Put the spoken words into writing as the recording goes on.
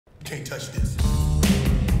can't touch this.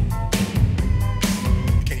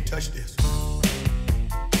 You can't touch this.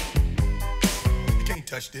 You can't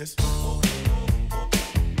touch this. You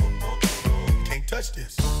can't touch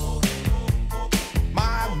this.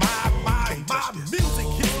 My music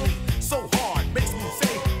hits me so hard, makes me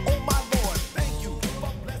say, oh my Lord, thank you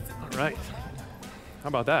for blessing. All right. How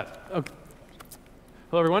about that? Okay.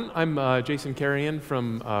 Hello, everyone. I'm Jason Carrion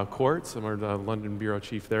from Quartz. I'm our London bureau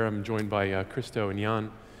chief there. I'm joined by Kristo and Jan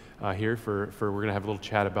here for we're going to have a little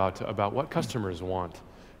chat about what customers want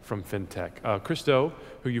from fintech. Kristo,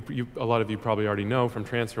 who a lot of you probably already know from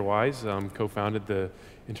TransferWise, co-founded the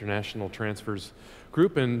international transfers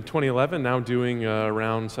group in 2011, now doing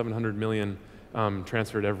around 700 million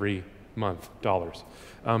transferred every month, dollars.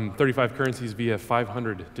 35 currencies via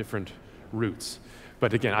 500 different routes.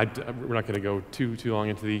 But again, we're not going to go too long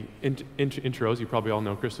into the intros. You probably all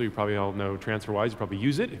know Kristo, you probably all know TransferWise, you probably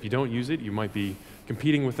use it. If you don't use it, you might be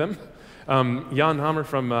competing with them. Jan Hammer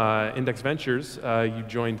from Index Ventures, you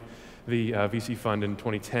joined the VC fund in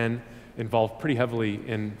 2010, involved pretty heavily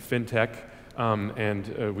in fintech,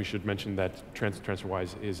 and we should mention that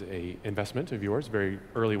TransferWise is an investment of yours, very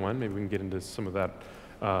early one. Maybe we can get into some of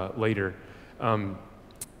that later.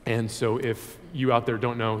 And so if you out there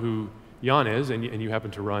don't know who Jan is, and you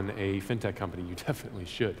happen to run a fintech company, you definitely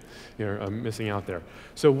should. You're missing out there.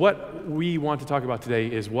 So what we want to talk about today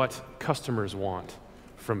is what customers want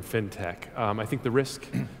from fintech. I think the risk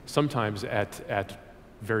sometimes at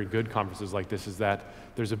very good conferences like this is that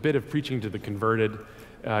there's a bit of preaching to the converted,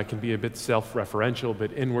 can be a bit self-referential, a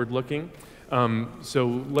bit inward-looking.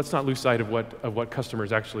 So let's not lose sight of what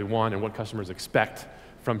customers actually want and what customers expect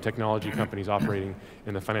from technology companies operating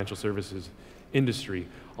in the financial services industry.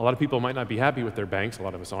 A lot of people might not be happy with their banks, a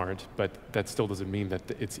lot of us aren't, but that still doesn't mean that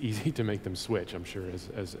it's easy to make them switch, I'm sure,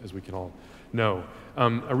 as we can all know.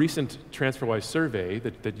 A recent TransferWise survey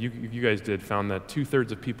that you guys did found that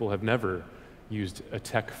 2/3 of people have never used a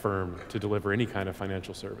tech firm to deliver any kind of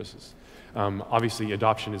financial services. Obviously,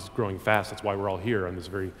 adoption is growing fast, that's why we're all here on this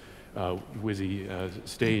very whizzy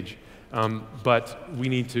stage. But we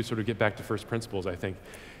need to sort of get back to first principles, I think.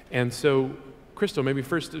 And so, Kristo, maybe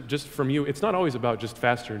first, just from you, it's not always about just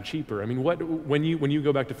faster and cheaper. I mean, when you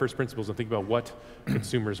go back to first principles and think about what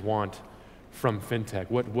consumers want from fintech,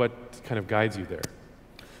 what kind of guides you there?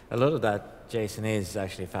 A lot of that, Jason, is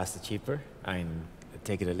actually faster, cheaper. I mean,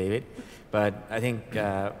 take it or leave it. But I think,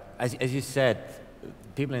 as you said,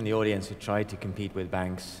 people in the audience who try to compete with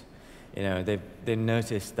banks, you know, they've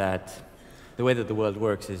noticed that the way that the world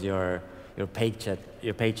works is your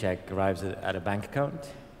paycheck arrives at a bank account,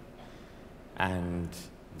 and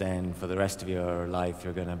then for the rest of your life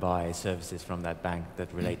you're going to buy services from that bank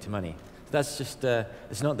that relate to money. So that's just,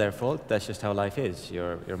 it's not their fault, that's just how life is.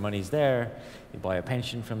 Your money's there, you buy a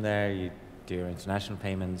pension from there, you do your international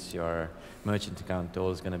payments, your merchant account,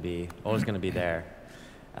 always going to be there.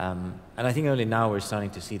 And I think only now we're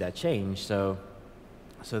starting to see that change. So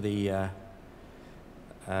the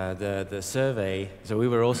survey, so we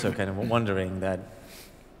were also kind of wondering that,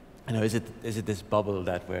 you know, is it this bubble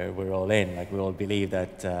that we're all in? Like, we all believe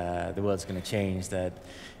that the world's going to change, that,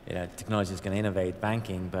 you know, technology is going to innovate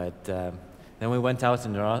banking. But then we went out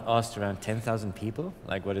and asked around 10,000 people,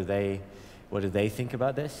 like, what do they think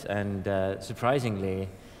about this? And surprisingly,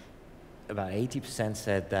 about 80%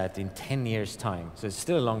 said that in 10 years' time, so it's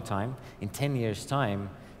still a long time, in 10 years' time,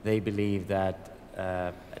 they believe that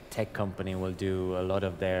a tech company will do a lot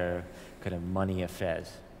of their kind of money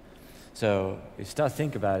affairs. So if you start to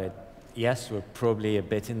think about it, yes, we're probably a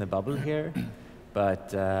bit in the bubble here,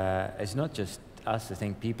 but it's not just us. I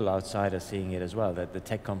think people outside are seeing it as well, that the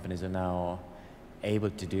tech companies are now able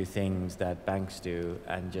to do things that banks do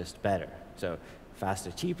and just better. So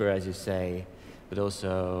faster, cheaper, as you say, but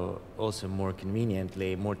also more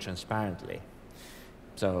conveniently, more transparently.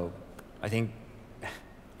 So I think,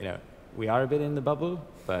 you know, we are a bit in the bubble,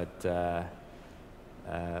 but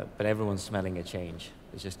everyone's smelling a change.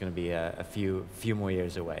 It's just going to be a few more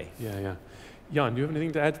years away. Yeah. Jan, do you have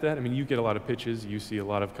anything to add to that? I mean, you get a lot of pitches, you see a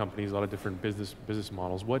lot of companies, a lot of different business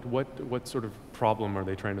models. What sort of problem are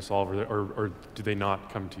they trying to solve, or do they not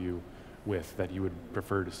come to you with that you would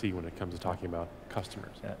prefer to see when it comes to talking about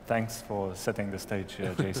customers? Yeah, thanks for setting the stage,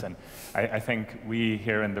 Jason. I think we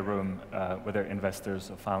here in the room, whether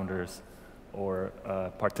investors or founders or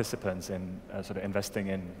participants in sort of investing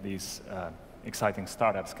in these exciting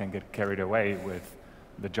startups, can get carried away with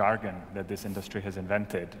the jargon that this industry has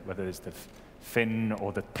invented, whether it's the fin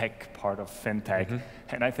or the tech part of fintech. Mm-hmm.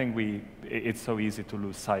 And I think it's so easy to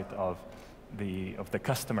lose sight of the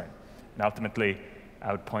customer. And ultimately,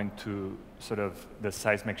 I would point to sort of the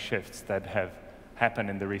seismic shifts that have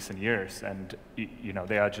happened in the recent years, and you know,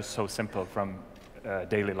 they are just so simple from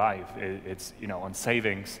daily life. It's, you know, on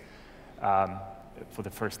savings, for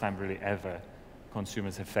the first time really ever,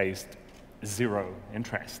 consumers have faced zero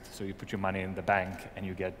interest. So you put your money in the bank and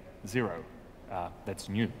you get zero. That's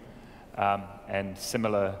new. And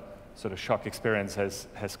similar sort of shock experience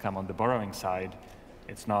has come on the borrowing side.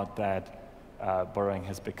 It's not that borrowing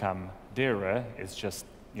has become dearer, it's just,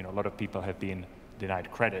 you know, a lot of people have been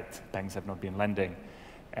denied credit, banks have not been lending.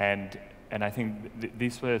 And I think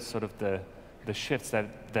these were sort of the shifts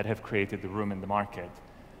that have created the room in the market.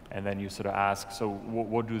 And then you sort of ask, so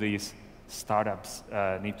what do these startups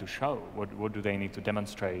need to show? What do they need to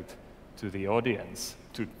demonstrate to the audience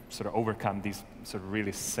to sort of overcome these sort of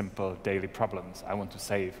really simple daily problems? I want to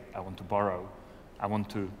save, I want to borrow, I want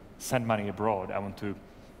to send money abroad,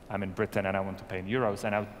 I'm in Britain and I want to pay in euros,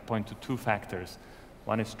 and I would point to two factors.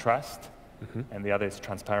 One is trust, and the other is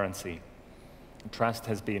transparency. Trust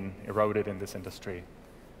has been eroded in this industry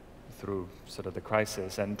through sort of the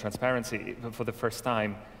crisis, and transparency, for the first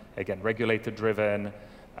time, again, regulator-driven,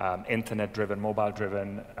 internet-driven,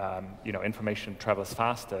 mobile-driven, you know, information travels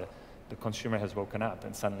faster. The consumer has woken up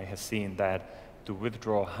and suddenly has seen that to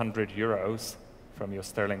withdraw 100 euros from your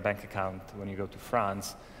sterling bank account when you go to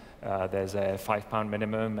France, there's a £5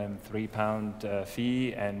 minimum and £3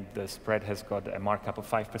 fee, and the spread has got a markup of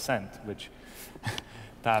 5%, which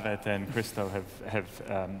David and Kristo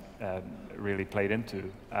have really played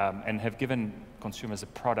into, and have given consumers a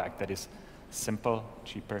product that is simple,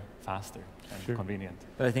 cheaper, faster, and convenient.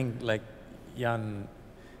 But I think, like Jan,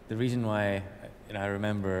 the reason why, you know, I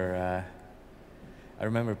remember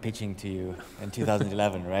pitching to you in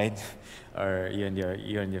 2011, right? Or you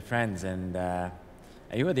and your friends, and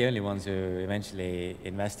you were the only ones who eventually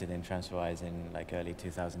invested in TransferWise in like early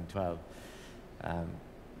 2012.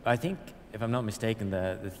 I think, if I'm not mistaken,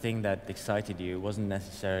 the thing that excited you wasn't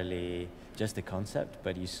necessarily just the concept,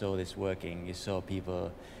 but you saw this working. You saw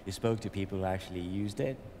people, you spoke to people who actually used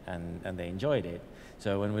it, and they enjoyed it.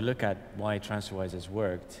 So when we look at why TransferWise has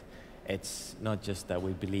worked, it's not just that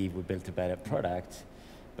we believe we built a better product,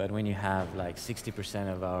 but when you have like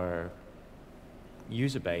 60% of our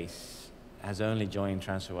user base has only joined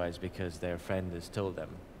TransferWise because their friend has told them,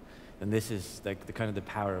 then this is like the kind of the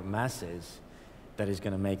power of masses that is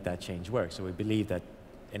going to make that change work. So we believe that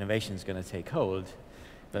innovation is going to take hold,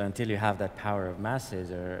 but until you have that power of masses,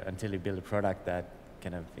 or until you build a product that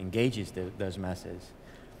kind of engages those masses,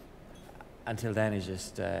 until then it's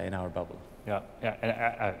just in our bubble. Yeah, and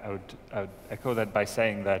I would echo that by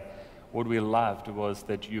saying that what we loved was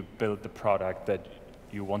that you built the product that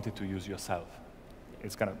you wanted to use yourself.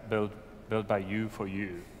 It's kind of built by you for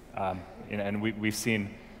you. You know, and we've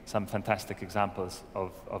seen some fantastic examples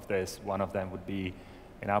of this. One of them would be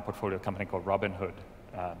in our portfolio a company called Robinhood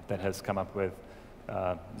that has come up with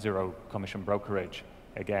zero commission brokerage.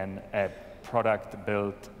 Again, a product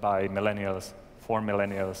built by millennials, for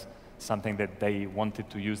millennials, something that they wanted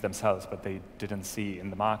to use themselves, but they didn't see in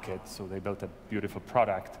the market, so they built a beautiful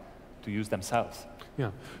product to use themselves. Yeah.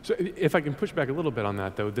 So if I can push back a little bit on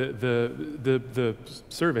that, though, the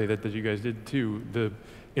survey that you guys did too,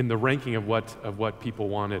 in the ranking of what people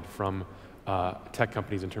wanted from tech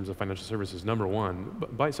companies in terms of financial services, number one,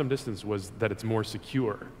 by some distance, was that it's more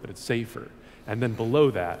secure, that it's safer, and then below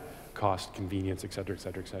that, cost, convenience, et cetera, et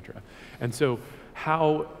cetera, et cetera. And so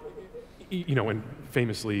how, you know, and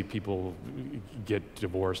famously people get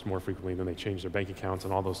divorced more frequently than they change their bank accounts,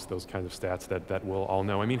 and all those kinds of stats that we'll all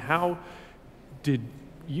know. I mean, how did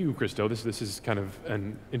you, Kristo, this is kind of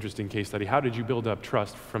an interesting case study, how did you build up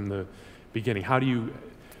trust from the beginning? How do you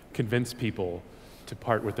convince people to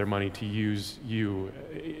part with their money, to use you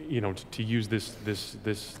know, to use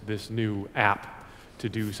this new app to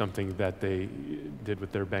do something that they did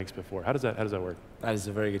with their banks before? How does that work? That is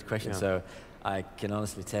a very good question. Yeah. So I can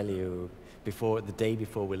honestly tell you, the day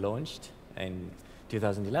before we launched in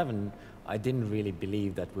 2011, I didn't really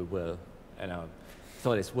believe that we will. You know,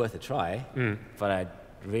 thought it's worth a try, but I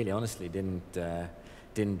really honestly didn't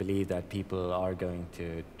believe that people are going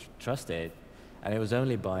to trust it. And it was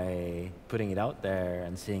only by putting it out there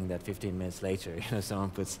and seeing that 15 minutes later, you know, someone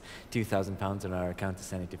puts £2,000 on our account to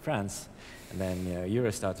send it to France, and then, you know,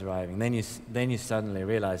 euros starts arriving. Then you suddenly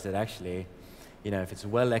realize that actually, you know, if it's a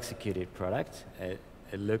well-executed product, it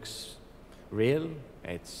looks real,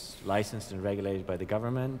 it's licensed and regulated by the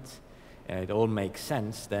government, and it all makes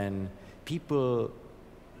sense, then people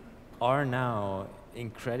are now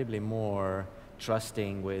incredibly more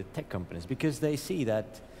trusting with tech companies, because they see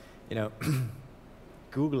that, you know,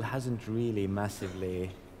 Google hasn't really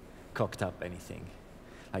massively cocked up anything.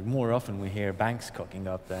 Like, more often we hear banks cocking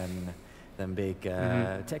up than than big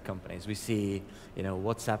tech companies. We see,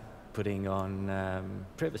 WhatsApp putting on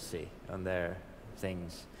privacy on their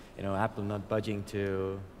things. Apple not budging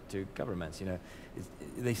to governments.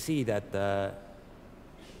 They see that the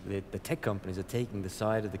tech companies are taking the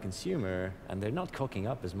side of the consumer, and they're not cocking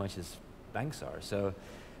up as much as banks are. So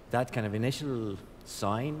that kind of initial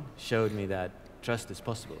sign showed me that trust is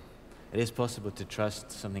possible. It is possible to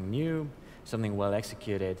trust something new, something well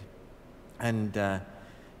executed,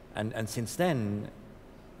 and since then,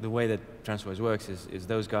 the way that TransferWise works is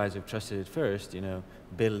those guys who've trusted it first,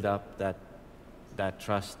 build up that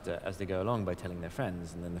trust as they go along by telling their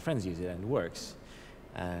friends, and then the friends use it and it works,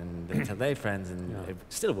 and they tell their friends and it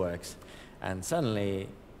still works, and suddenly,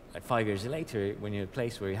 like 5 years later, when you're in a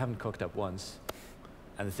place where you haven't cocked up once,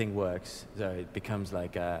 and the thing works, so it becomes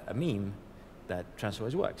like a meme that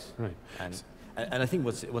TransferWise works. Right. And I think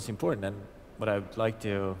what's important, and what I would like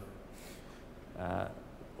to,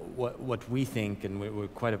 what we think, and we're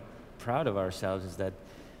quite proud of ourselves, is that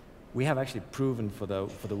we have actually proven for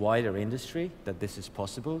the wider industry that this is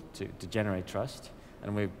possible to generate trust,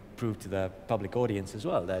 and we've proved to the public audience as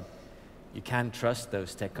well that you can trust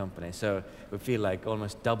those tech companies. So we feel like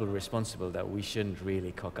almost double responsible that we shouldn't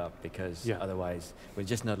really cock up, because otherwise we'll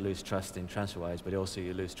just not lose trust in TransferWise, but also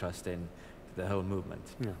you lose trust in the whole movement.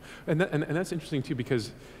 Yeah, and that's interesting too,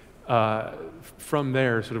 because from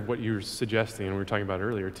there, sort of what you're suggesting, and we were talking about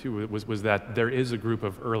earlier too, was that there is a group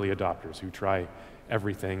of early adopters who try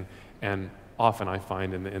everything, and often I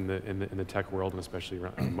find in the tech world, and especially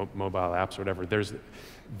around mobile apps or whatever,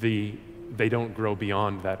 they don't grow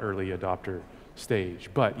beyond that early adopter stage.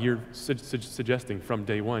 But you're suggesting from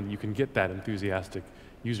day one you can get that enthusiastic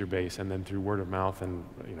user base, and then through word of mouth, and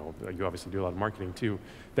you obviously do a lot of marketing too,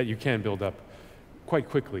 that you can build up quite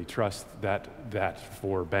quickly trust that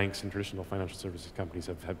for banks and traditional financial services companies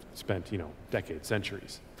have spent decades,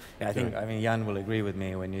 centuries. Yeah, I mean Jan will agree with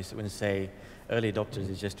me when you say early adopters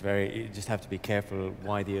is you just have to be careful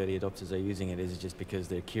why the early adopters are using it. Is it just because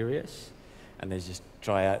they're curious and they just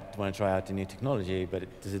want to try out the new technology, but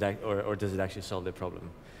does it actually solve their problem?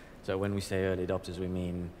 So when we say early adopters, we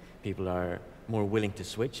mean people are more willing to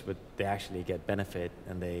switch, but they actually get benefit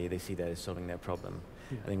and they see that as solving their problem.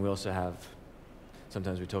 Yeah. I think we also have,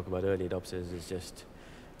 sometimes we talk about early adopters as just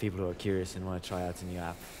people who are curious and want to try out a new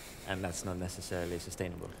app, and that's not necessarily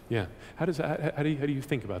sustainable. Yeah. How do you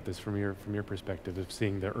think about this from your perspective of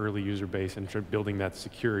seeing the early user base and building that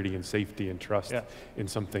security and safety and trust in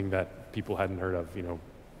something that people hadn't heard of,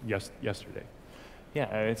 yesterday? Yeah,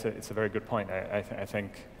 it's a very good point. I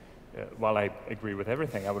think while I agree with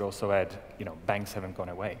everything, I would also add, banks haven't gone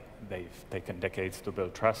away. They've taken decades to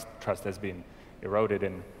build trust. Trust has been eroded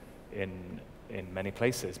in many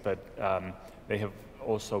places, but they have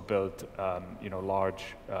also built,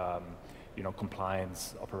 large,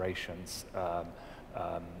 compliance operations,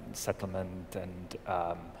 settlement, and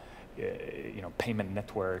payment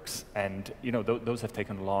networks, and those have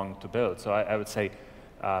taken long to build. So I would say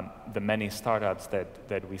the many startups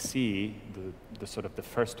that we see, the sort of the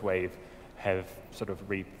first wave, have sort of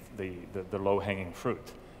reaped the low-hanging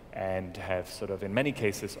fruit, and have sort of in many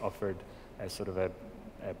cases offered as sort of a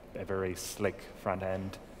very slick front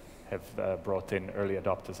end, have brought in early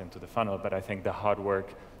adopters into the funnel. But I think the hard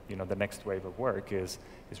work, the next wave of work is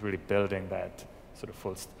really building that sort of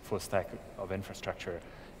full stack of infrastructure,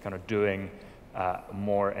 kind of doing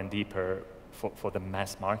more and deeper for the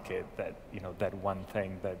mass market, that that one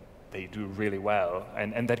thing that they do really well,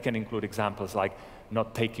 and that can include examples like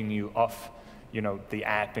not taking you off the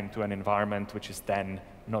app into an environment which is then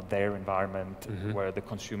not their environment, where the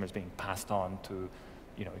consumer is being passed on to,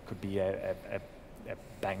 it could be a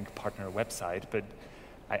bank partner website, but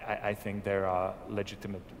I think there are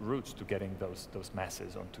legitimate routes to getting those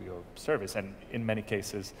masses onto your service, and in many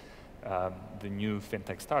cases the new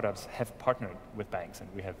fintech startups have partnered with banks, and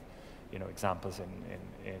we have examples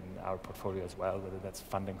in our portfolio as well, whether that's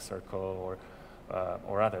Funding Circle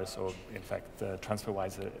or others, or in fact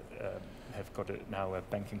TransferWise have got now a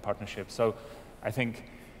banking partnership. So I think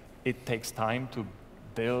it takes time to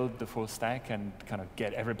build the full stack and kind of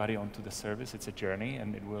get everybody onto the service. It's a journey,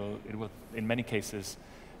 and it will in many cases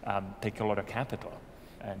take a lot of capital,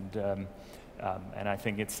 and I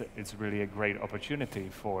think it's really a great opportunity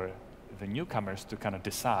for the newcomers to kind of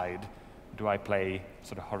decide, do I play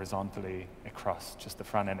sort of horizontally across just the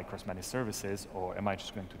front end, across many services, or am I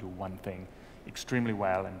just going to do one thing extremely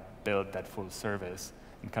well and build that full service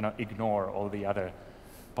and kind of ignore all the other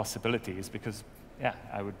possibilities? Because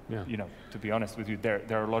I would, to be honest with you, there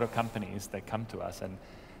are a lot of companies that come to us, and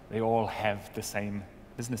they all have the same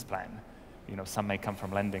business plan. Some may come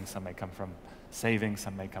from lending, some may come from savings,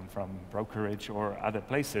 some may come from brokerage or other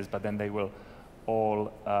places, but then they will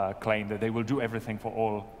all claim that they will do everything for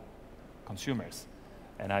all consumers.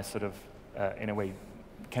 And I sort of, in a way,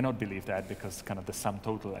 cannot believe that, because kind of the sum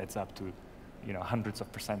total adds up to, you know, hundreds of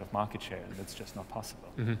 % of market share. That's just not possible.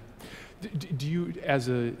 Mm-hmm. Do you, as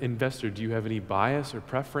an investor, do you have any bias or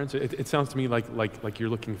preference? It sounds to me like you're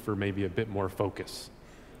looking for maybe a bit more focus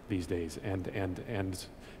these days, and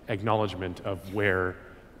acknowledgement of where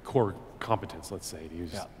core competence, let's say, to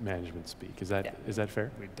use management speak. Is that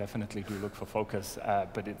fair? We definitely do look for focus,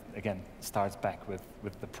 but it again starts back with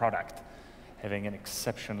the product, having an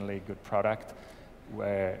exceptionally good product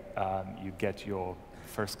where you get your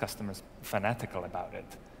first customers fanatical about it,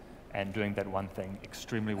 and doing that one thing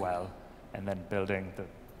extremely well, and then building the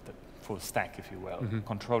full stack, if you will,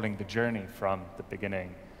 controlling the journey from the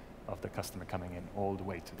beginning of the customer coming in all the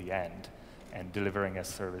way to the end, and delivering a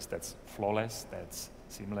service that's flawless, that's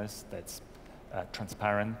seamless, that's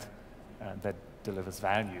transparent, that delivers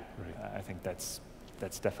value. Right. I think that's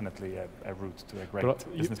definitely a route to a great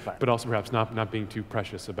business plan. But also perhaps not being too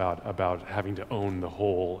precious about having to own the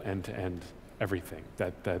whole end-to-end everything,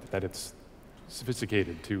 that it's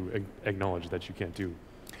sophisticated to acknowledge that you can't do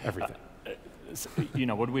everything. You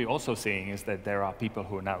know, what we're also seeing is that there are people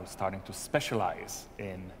who are now starting to specialize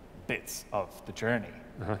in bits of the journey,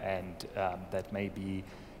 and that may be,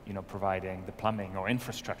 you know, providing the plumbing or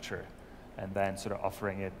infrastructure, and then sort of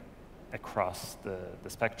offering it across the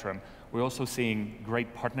spectrum. We're also seeing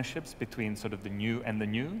great partnerships between sort of the new and the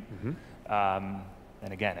new.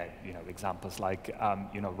 And again, you know, examples like,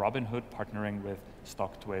 you know, Robinhood partnering with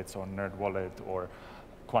StockTwits or NerdWallet or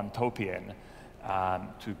Quantopian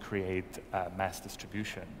to create mass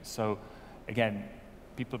distribution. So again,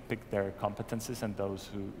 people pick their competences, and those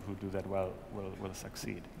who do that well will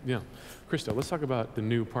succeed. Yeah. Kristo, let's talk about the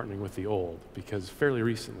new partnering with the old, because fairly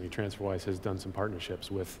recently TransferWise has done some partnerships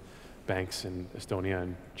with banks in Estonia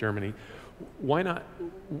and Germany. Why not?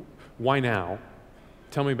 Why now?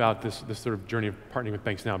 Tell me about this sort of journey of partnering with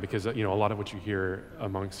banks now, because you know, a lot of what you hear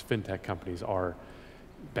amongst fintech companies are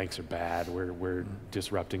banks are bad, we're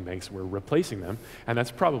disrupting banks, we're replacing them, and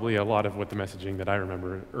that's probably a lot of what the messaging that I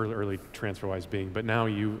remember early TransferWise being. But now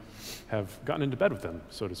you have gotten into bed with them,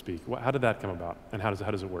 so to speak. How did that come about, and how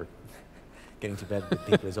does it work? Getting to bed with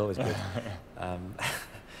people is always good.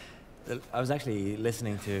 I was actually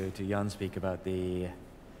listening to Jan speak about the,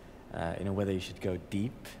 you know, whether you should go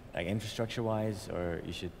deep, like infrastructure-wise, or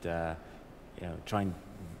you should, you know, try and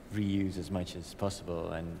reuse as much as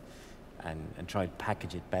possible, and try to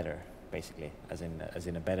package it better, basically, as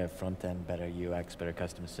in a better front end, better UX, better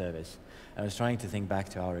customer service. I was trying to think back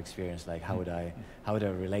to our experience, like how would I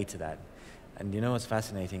relate to that? And you know what's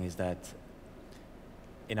fascinating is that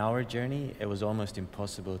in our journey, it was almost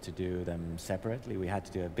impossible to do them separately. We had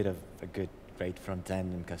to do a bit of a great front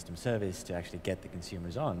end and customer service to actually get the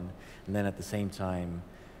consumers on, and then at the same time,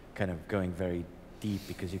 kind of going very deep,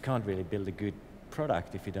 because you can't really build a good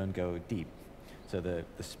product if you don't go deep. So the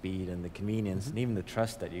speed and the convenience and even the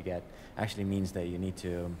trust that you get actually means that you need to,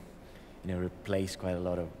 you know, replace quite a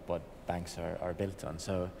lot of what banks are built on.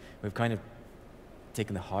 So we've kind of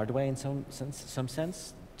taken the hard way in some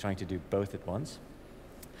sense, trying to do both at once.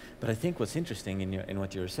 But I think what's interesting in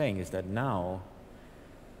what you're saying is that now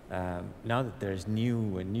that there's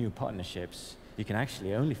new partnerships, you can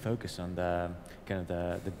actually only focus on the kind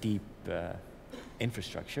of the deep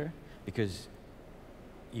infrastructure, because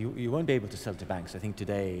you won't be able to sell to banks. I think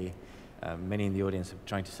today, many in the audience are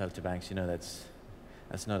trying to sell to banks. You know,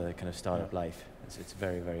 that's not a kind of startup life. It's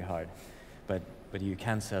very, very hard. But you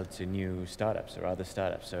can sell to new startups or other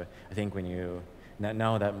startups. So I think when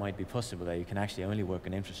now that might be possible, that you can actually only work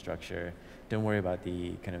on infrastructure. Don't worry about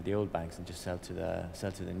the kind of the old banks, and just sell to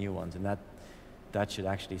the new ones. And that should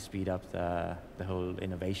actually speed up the whole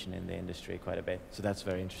innovation in the industry quite a bit. So that's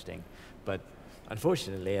very interesting. But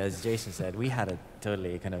unfortunately, as Jason said, we had a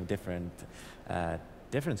totally kind of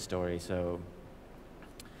different story. So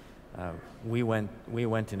we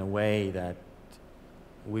went in a way that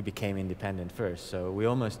we became independent first. So we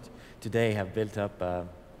almost today have built up a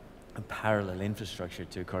parallel infrastructure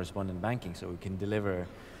to correspondent banking, so we can deliver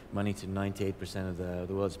money to 98% of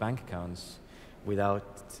the world's bank accounts without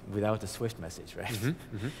a SWIFT message, right?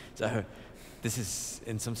 So this is,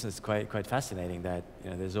 in some sense, quite fascinating that,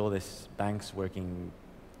 you know, there's all this banks working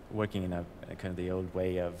in a kind of the old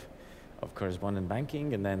way of correspondent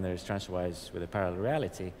banking, and then there's TransferWise with a parallel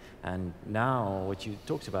reality. And now what you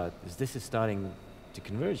talked about is this is starting to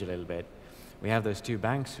converge a little bit. We have those two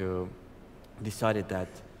banks who decided that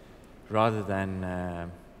rather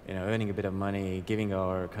than you know, earning a bit of money, giving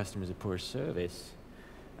our customers a poor service,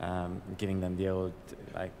 giving them the old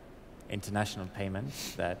like international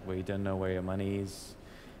payments where you don't know where your money is,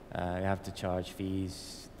 you have to charge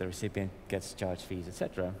fees, the recipient gets charged fees,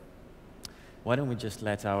 etc. Why don't we just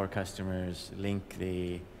let our customers link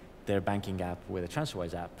their banking app with a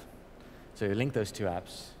TransferWise app? So you link those two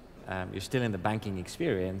apps, you're still in the banking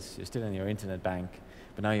experience, you're still in your internet bank,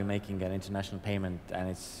 but now you're making an international payment and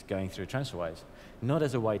it's going through TransferWise. Not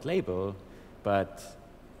as a white label, but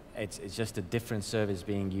it's just a different service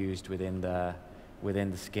being used within the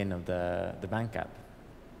skin of the bank app.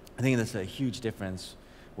 I think that's a huge difference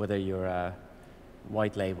whether you're a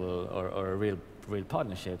white label or a real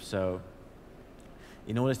partnership. So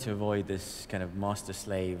in order to avoid this kind of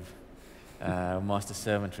master-slave,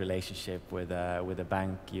 master-servant relationship with a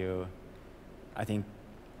bank, I think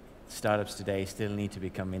startups today still need to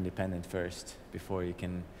become independent first before you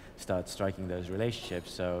can start striking those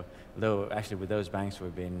relationships. So though actually with those banks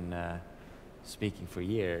we've been speaking for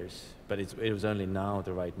years, but it was only now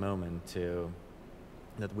the right moment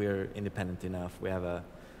that we're independent enough. We have a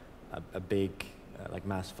big like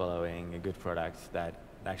mass following, a good product that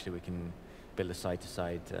actually we can build a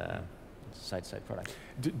side-to-side product.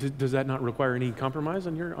 Does that not require any compromise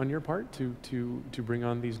on your part to bring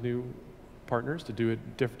on these new partners, to do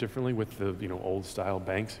it differently with the old style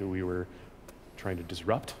banks who we were trying to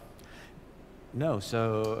disrupt? No,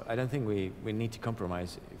 so I don't think we need to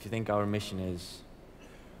compromise. If you think our mission is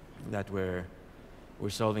that we're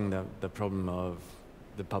solving the problem of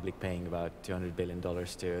the public paying about $200 billion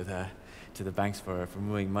to the banks for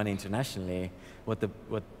moving money internationally,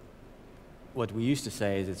 what we used to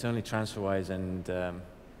say is it's only TransferWise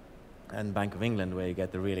and Bank of England where you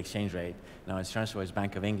get the real exchange rate. Now it's TransferWise,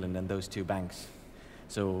 Bank of England, and those two banks.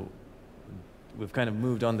 So we've kind of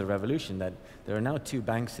moved on the revolution that there are now two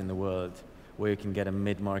banks in the world where you can get a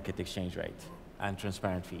mid-market exchange rate and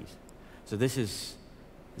transparent fees. So this is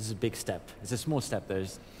a big step. It's a small step.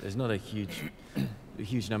 There's not a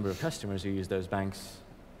huge number of customers who use those banks,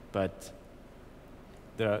 but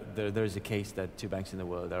there's a case that two banks in the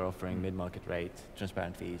world are offering mid-market rate,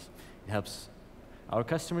 transparent fees. It helps our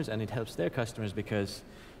customers and it helps their customers because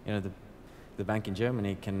the bank in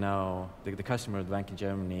Germany can now, the customer of the bank in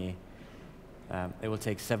Germany, it will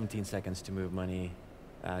take 17 seconds to move money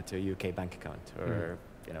to a UK bank account or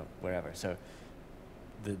wherever. So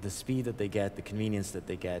the speed that they get, the convenience that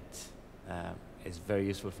they get is very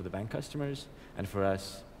useful for the bank customers, and for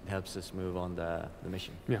us, it helps us move on the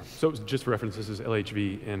mission. Yeah. So just for reference, this is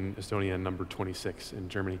LHV in Estonia, number 26 in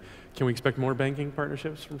Germany. Can we expect more banking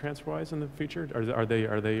partnerships from TransferWise in the future? Are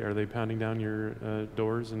they pounding down your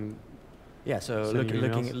doors and? Yeah. So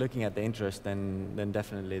looking at the interest, then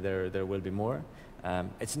definitely there will be more.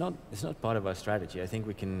 It's not part of our strategy. I think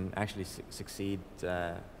we can actually succeed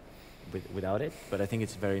without it, but I think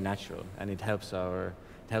it's very natural, and it helps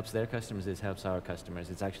their customers. It helps our customers.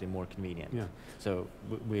 It's actually more convenient. Yeah. So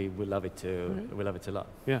we love it too. We love it a lot.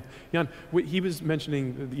 Yeah. Jan, he was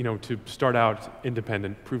mentioning to start out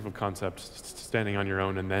independent, proof of concept, standing on your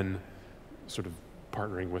own, and then sort of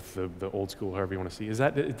partnering with the old school, however you want to see. Does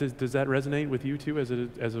that resonate with you too as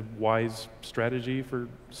a wise strategy for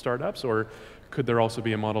startups, or could there also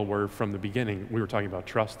be a model where from the beginning, we were talking about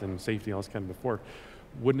trust and safety and all this kind of before,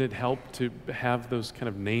 wouldn't it help to have those kind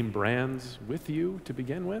of name brands with you to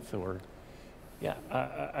begin with, or? Yeah,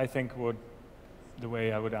 I think the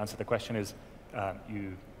way I would answer the question is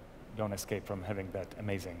you don't escape from having that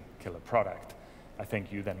amazing killer product. I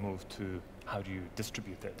think you then move to how do you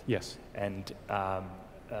distribute it. Yes. And a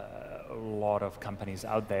lot of companies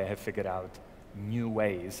out there have figured out new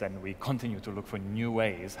ways, and we continue to look for new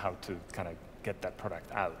ways how to kind of get that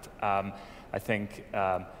product out. I think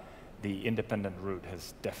the independent route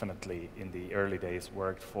has definitely, in the early days,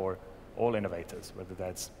 worked for all innovators, whether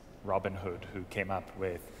that's Robinhood, who came up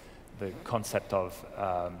with the concept of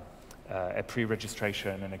a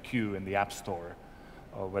pre-registration and a queue in the App Store,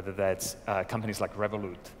 or whether that's companies like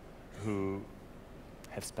Revolut, who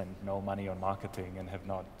have spent no money on marketing and have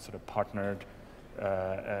not sort of partnered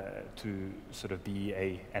to sort of be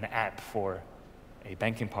an app for a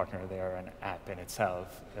banking partner. They are an app in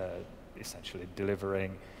itself, essentially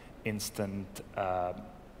delivering instant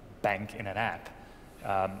bank in an app.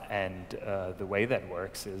 And the way that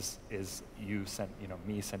works is you send,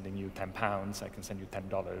 me sending you £10, I can send you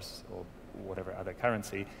 $10 or whatever other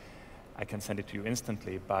currency. I can send it to you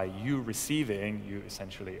instantly. By you receiving, you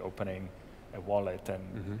essentially opening a wallet,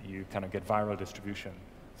 and you kind of get viral distribution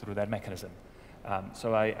through that mechanism.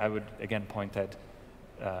 So I would again point at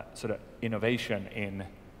sort of innovation in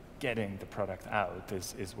getting the product out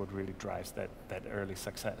is what really drives that early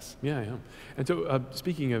success. Yeah, yeah. And so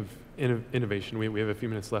speaking of innovation, we have a few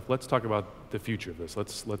minutes left. Let's talk about the future of this.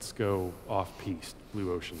 Let's go off-piste,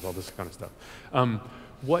 blue oceans, all this kind of stuff.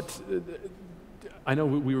 I know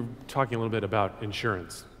we were talking a little bit about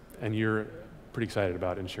insurance, and you're pretty excited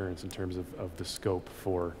about insurance in terms of the scope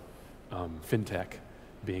for fintech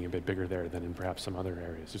being a bit bigger there than in perhaps some other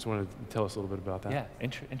areas. Just want to tell us a little bit about that. Yeah,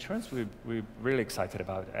 insurance we're really excited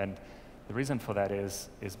about, and the reason for that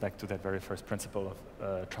is back to that very first principle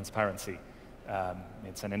of transparency.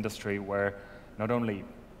 It's an industry where not only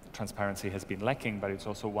transparency has been lacking, but it's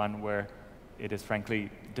also one where it is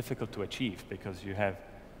frankly difficult to achieve because you have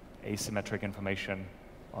asymmetric information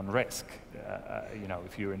on risk.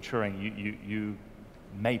 If you're insuring, you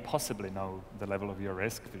may possibly know the level of your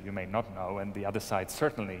risk, but you may not know, and the other side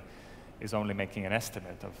certainly is only making an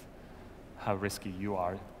estimate of how risky you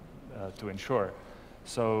are to insure.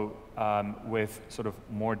 So with sort of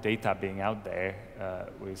more data being out there,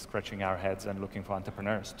 we're scratching our heads and looking for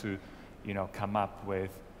entrepreneurs to come up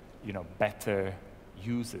with better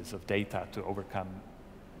uses of data to overcome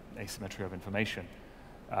asymmetry of information.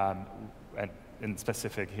 And in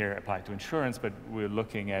specific here applied to insurance, but we're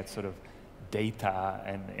looking at sort of data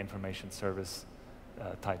and information service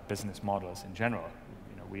type business models in general.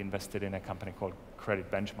 We invested in a company called Credit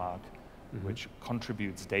Benchmark, which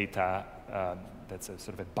contributes data that's a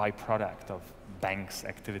sort of a byproduct of banks'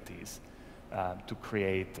 activities to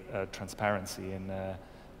create transparency in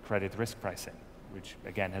credit risk pricing, which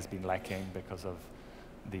again has been lacking because of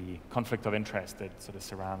the conflict of interest that sort of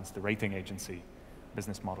surrounds the rating agency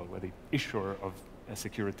business model, where the issuer of a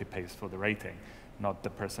security pays for the rating, not the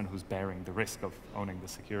person who's bearing the risk of owning the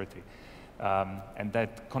security. And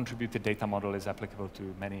that contributed data model is applicable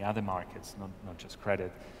to many other markets, not just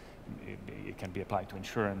credit. It can be applied to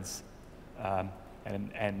insurance,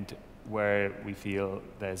 and where we feel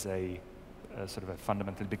there's a sort of a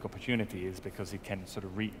fundamentally big opportunity is because it can sort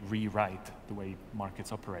of rewrite the way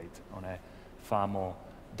markets operate on a far more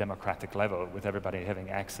democratic level, with everybody having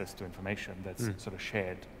access to information that's sort of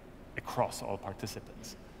shared across all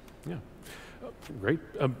participants. Yeah. Great.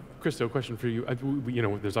 Kristo, a question for you.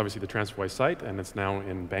 There's obviously the TransferWise site, and it's now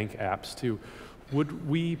in bank apps too. Would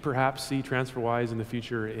we perhaps see TransferWise in the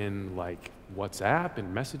future in like WhatsApp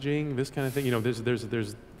and messaging, this kind of thing?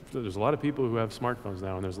 There's a lot of people who have smartphones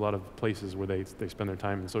now, and there's a lot of places where they spend their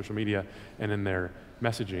time in social media and in their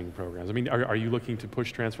messaging programs. I mean, are you looking to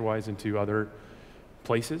push TransferWise into other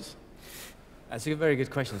places? That's a very good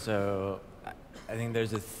question. So I think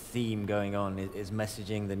there's a theme going on. Is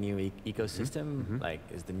messaging the new ecosystem? Like,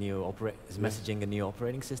 is messaging a new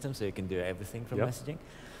operating system so you can do everything from messaging?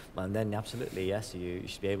 And then absolutely, yes, you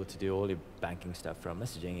should be able to do all your banking stuff from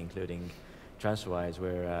messaging, including TransferWise,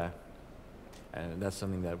 where and that's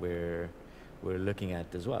something that we're looking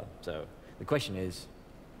at as well. So the question is,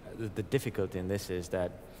 the difficulty in this is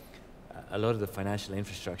that a lot of the financial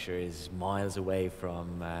infrastructure is miles away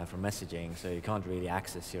from messaging, so you can't really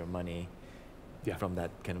access your money from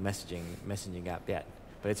that kind of messaging app yet.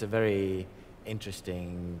 But it's a very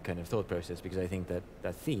interesting kind of thought process, because I think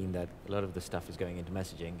that theme that a lot of the stuff is going into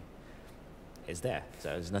messaging is there. So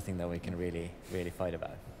there's nothing that we can really fight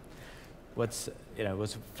about. What's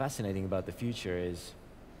fascinating about the future is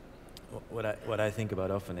what I think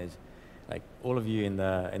about often is, like, all of you in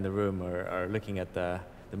the room are looking at the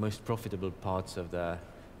most profitable parts of the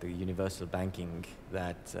universal banking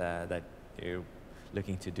that you're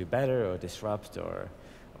looking to do better or disrupt or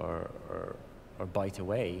bite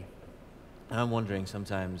away. And I'm wondering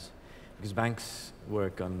sometimes, because banks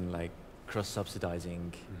work on like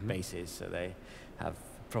cross-subsidizing basis, so they have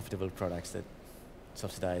profitable products that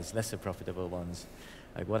subsidize lesser profitable ones.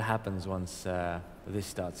 Like, what happens once this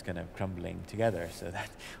starts kind of crumbling together, so that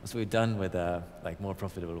once we're done with like more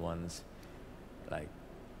profitable ones, like,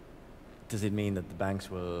 does it mean that the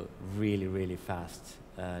banks will really fast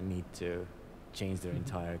need to change their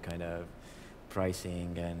entire kind of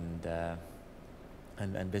pricing and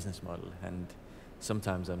business model? And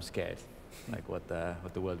sometimes I'm scared, like what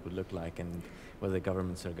the world would look like and whether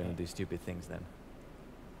governments are going to do stupid things then.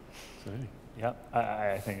 Sorry. Yeah,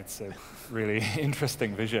 I think it's a really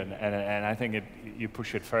interesting vision, and I think you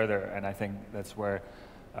push it further, and I think that's where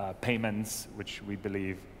payments, which we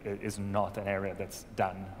believe is not an area that's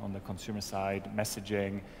done on the consumer side,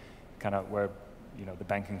 messaging, kind of where the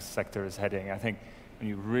banking sector is heading. I think when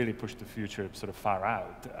you really push the future sort of far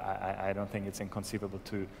out, I don't think it's inconceivable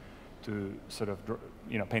to sort of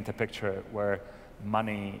paint a picture where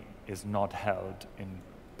money is not held in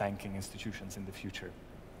banking institutions in the future.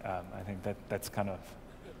 I think that's kind of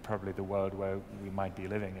probably the world where we might be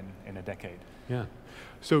living in a decade. Yeah.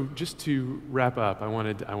 So just to wrap up, I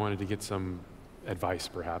wanted to get some advice,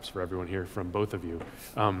 perhaps, for everyone here from both of you,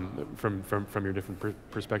 from your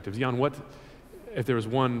different perspectives. Jan, what if there was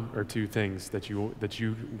one or two things that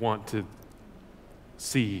you want to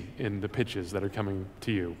see in the pitches that are coming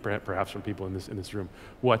to you, perhaps from people in this room?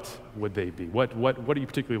 What would they be? What are you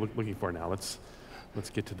particularly looking for now? Let's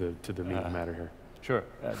get to the meat of the matter here. Sure.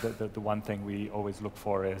 The one thing we always look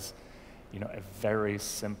for is, a very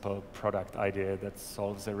simple product idea that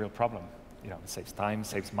solves a real problem. It saves time,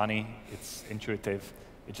 saves money, it's intuitive,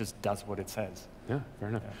 it just does what it says. Yeah, fair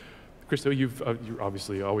enough. Yeah. Kristo, you're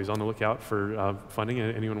obviously always on the lookout for funding.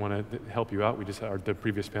 Anyone want to help you out? The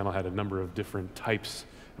previous panel had a number of different types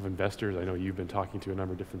of investors. I know you've been talking to a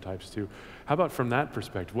number of different types too. How about from that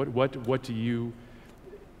perspective? What do you,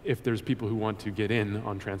 if there's people who want to get in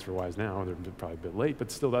on TransferWise now, they're probably a bit late,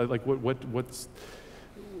 but still, like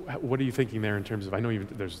what are you thinking there in terms of, I know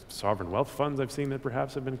there's sovereign wealth funds I've seen that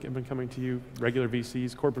perhaps have been coming to you, regular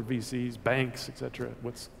VCs, corporate VCs, banks, etc.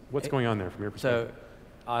 What's going on there from your perspective? So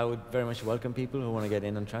I would very much welcome people who want to get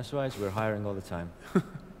in on TransferWise. We're hiring all the time.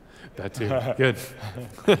 That too. Good.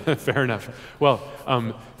 Fair enough. Well,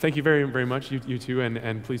 thank you very, very much, you two,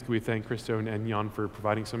 and please can we thank Kristo and Jan for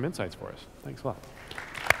providing some insights for us. Thanks a lot.